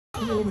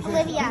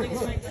Olivia. Here you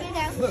go.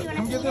 Look,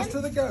 come give this to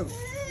the goat.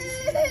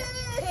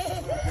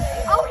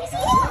 Oh, he's here.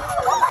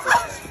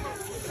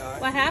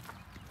 What happened?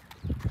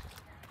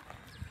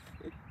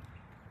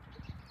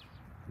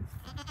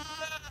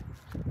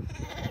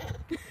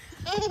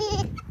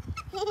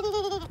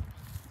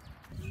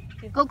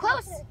 Go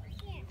close.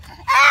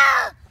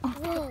 Ah!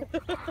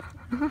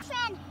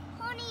 Friend,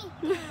 honey.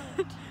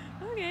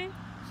 Okay.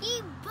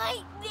 He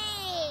bite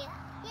me.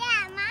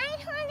 Yeah, my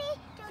honey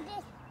do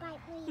this bite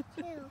me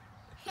too.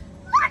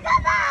 Look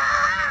at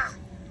that!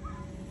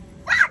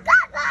 Look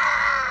at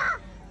that!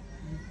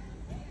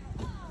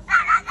 Look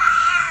at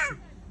that!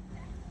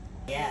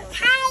 Yes.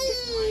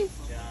 Tally!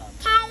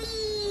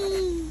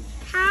 Tally!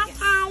 Hi,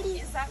 Tally.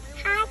 Is that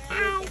really Hi, good?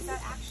 Tally. Is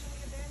that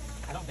actually a bear?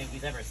 I don't think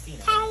he's ever seen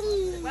it.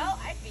 Tally. Well,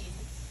 I'd be.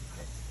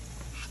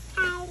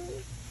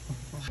 Tally.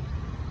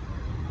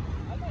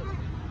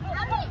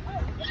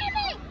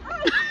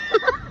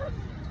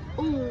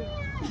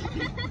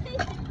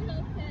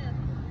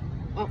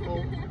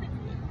 Uh-oh.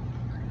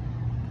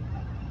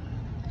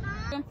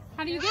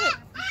 How do you get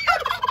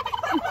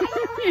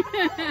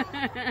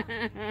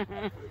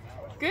it?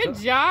 Good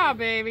job,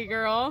 baby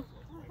girl.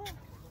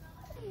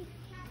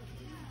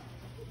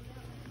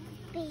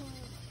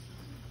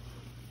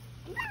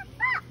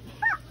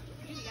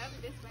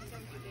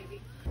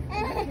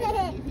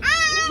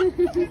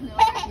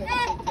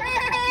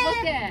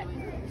 Look at.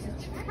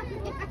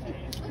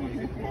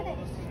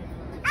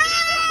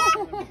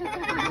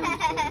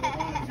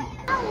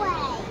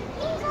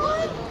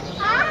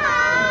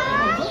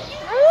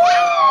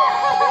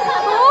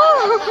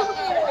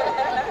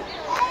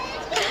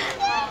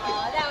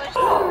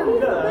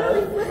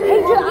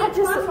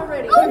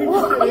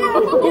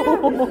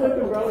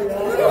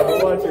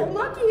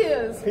 Monkey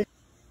is.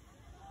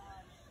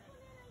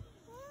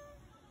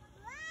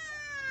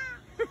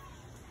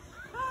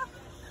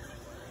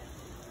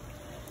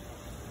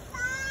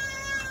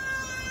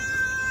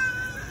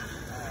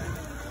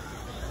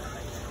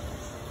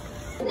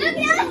 Look,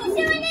 he's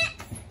doing it.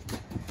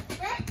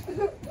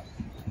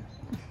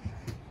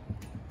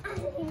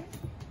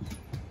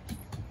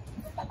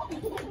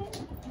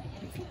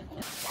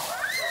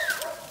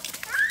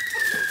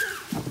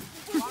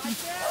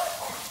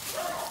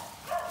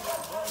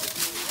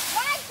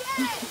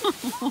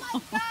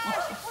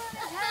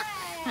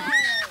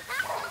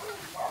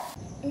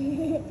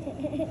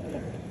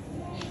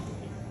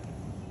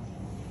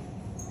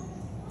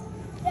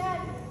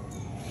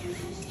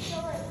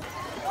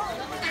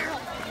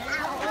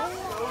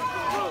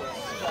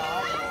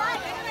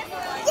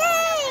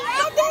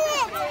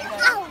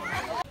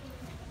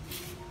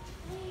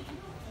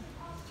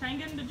 Try and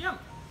get him to jump.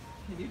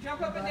 Can you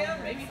jump up and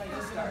down? Maybe you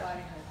start.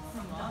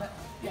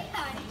 Yeah.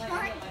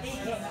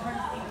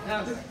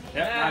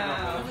 There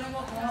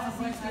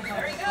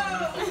he goes.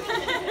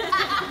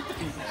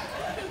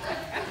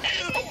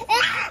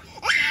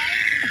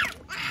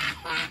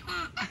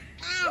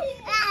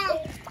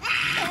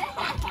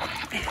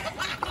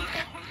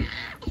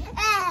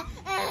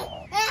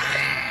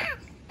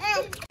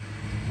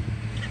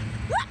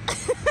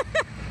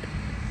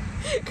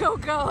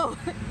 Coco.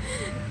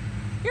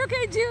 You're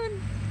okay,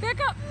 June. Back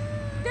up.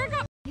 Back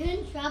up. You're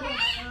in trouble.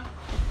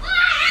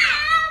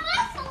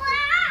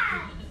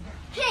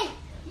 Hey,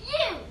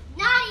 you,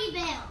 naughty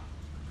Bill.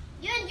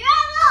 You're in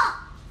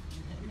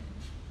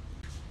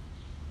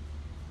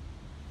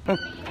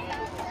trouble.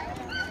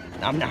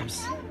 Nom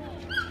noms.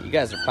 You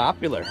guys are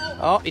popular.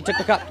 Oh, he took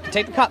the cup.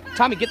 Take the cup.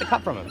 Tommy, get the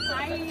cup from him.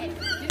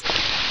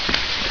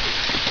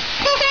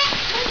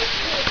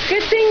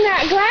 Good thing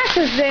that glass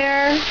is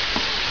there.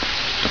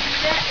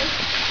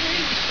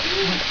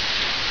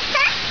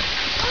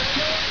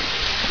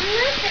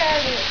 Look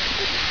at it.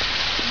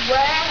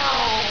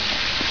 Wow.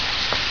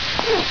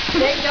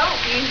 They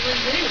don't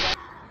usually do that.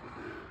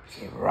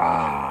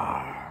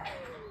 Rawr.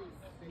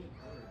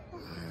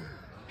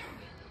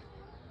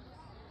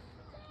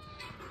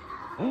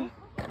 Look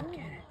at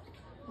it.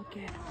 Look at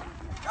it.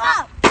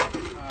 Oh.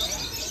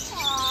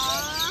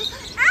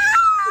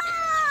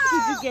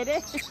 Did you get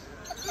it?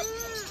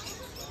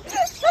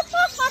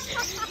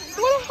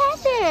 What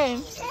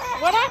happened?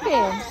 What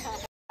happened?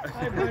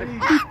 Hi, buddy.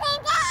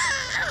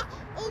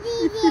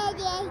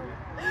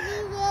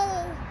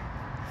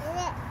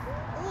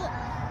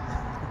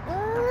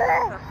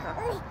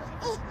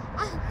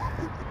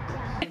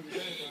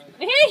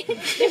 Hey,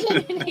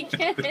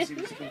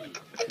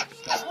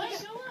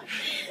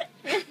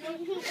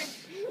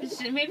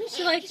 maybe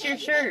she likes your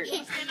shirt.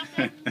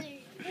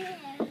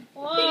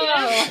 Whoa.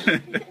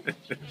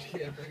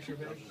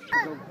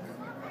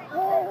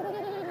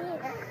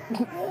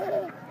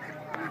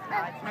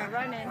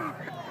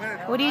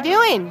 What are you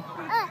doing?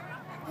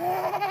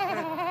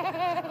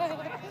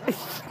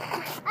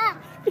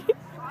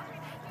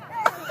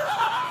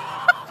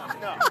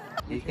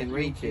 He can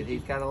reach it.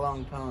 He's got a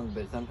long tongue,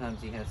 but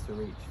sometimes he has to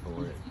reach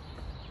for it.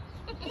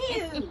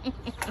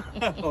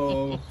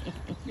 Oh.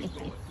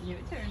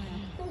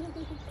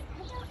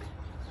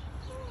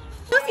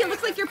 Lucy, it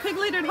looks like your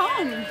piglet at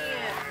home.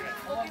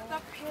 Look at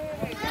the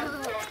pig.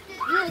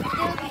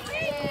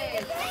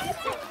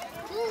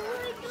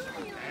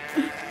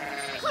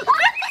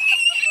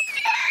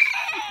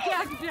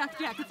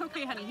 back. It's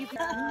okay, honey. He's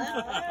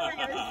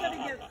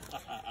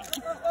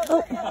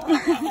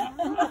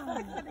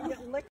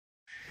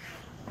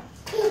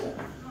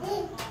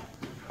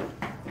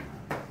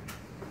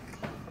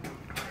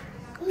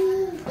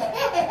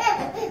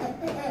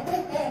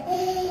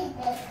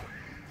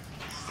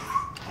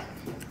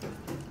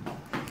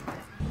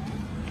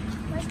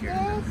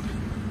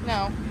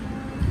No.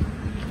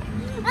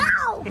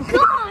 Oh,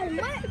 God!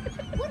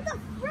 What the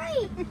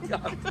freak?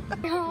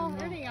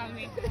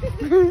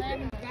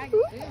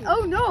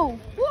 Oh no!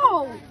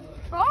 Whoa!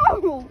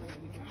 Oh!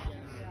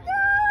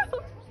 No!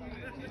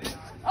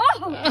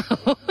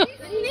 Oh!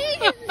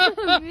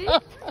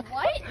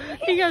 What?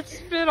 He got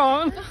spit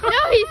on.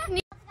 No, he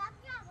sneezed.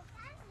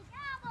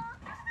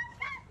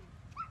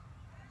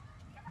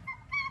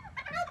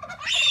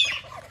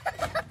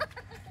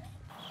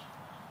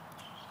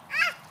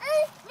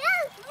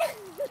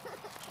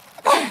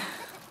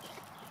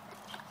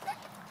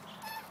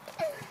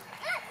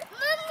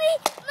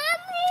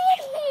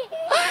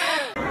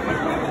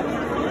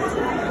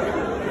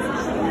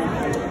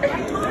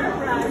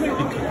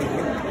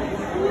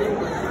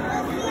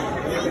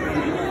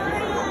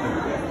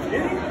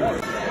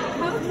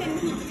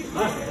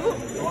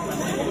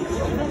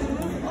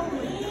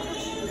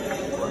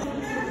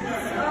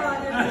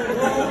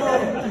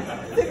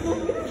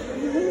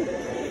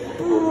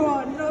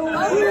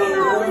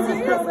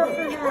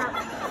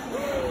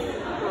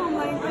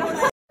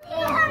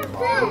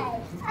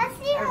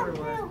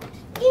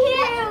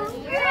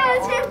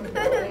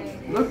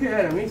 Look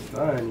at him, he's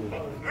funny.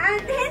 And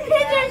then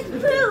there's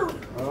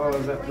poop. Oh,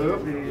 is that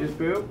poop? Did he just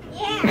poop?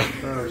 Yeah.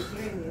 Gross.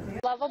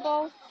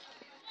 Lovable.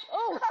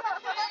 Oh.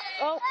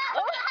 Oh.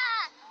 Oh.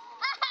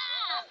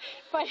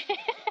 But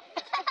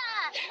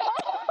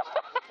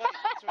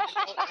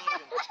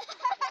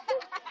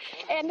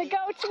and the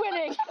goat's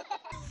winning.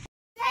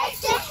 Happy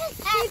birthday,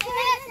 happy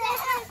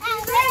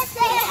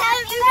birthday,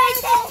 happy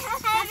birthday,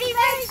 happy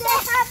birthday,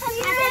 happy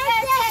birthday.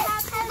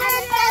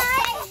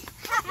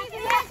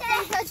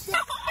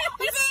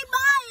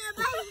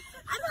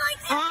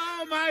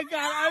 Oh my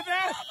God! I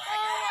bet.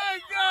 Oh my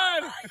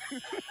God!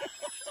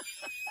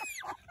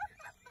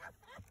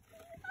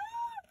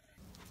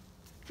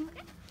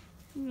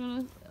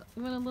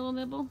 You want a little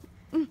nibble?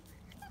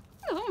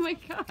 Oh my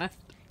God.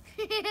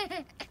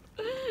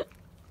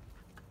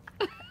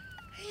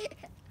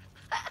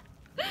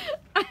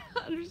 I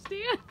don't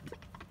understand.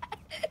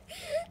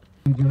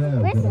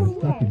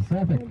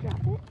 Traffic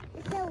jam.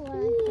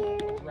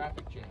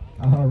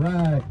 All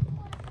right.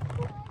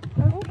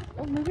 Come on,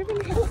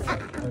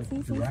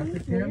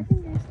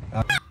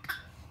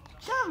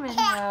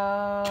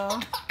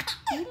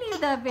 you leave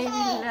that baby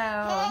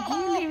alone.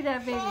 You leave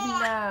that baby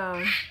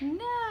alone.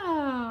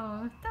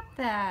 No, stop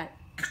that.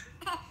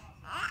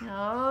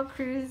 Oh,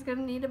 Cruz is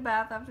gonna need a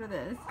bath after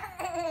this.